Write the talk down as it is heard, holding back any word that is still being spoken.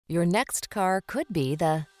Your next car could be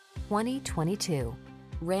the 2022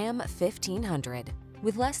 Ram 1500.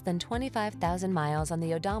 With less than 25,000 miles on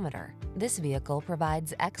the odometer, this vehicle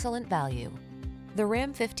provides excellent value. The Ram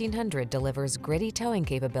 1500 delivers gritty towing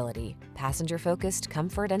capability, passenger-focused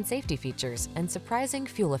comfort and safety features, and surprising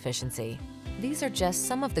fuel efficiency. These are just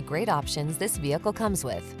some of the great options this vehicle comes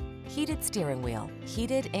with: heated steering wheel,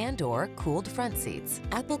 heated and/or cooled front seats,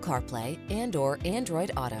 Apple CarPlay and/or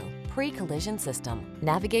Android Auto, pre-collision system,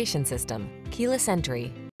 navigation system, keyless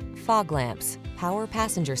entry, fog lamps, power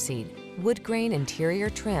passenger seat, wood grain interior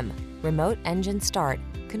trim, remote engine start.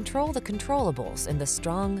 Control the controllables in the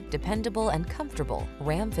strong, dependable, and comfortable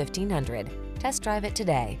Ram 1500. Test drive it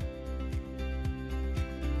today.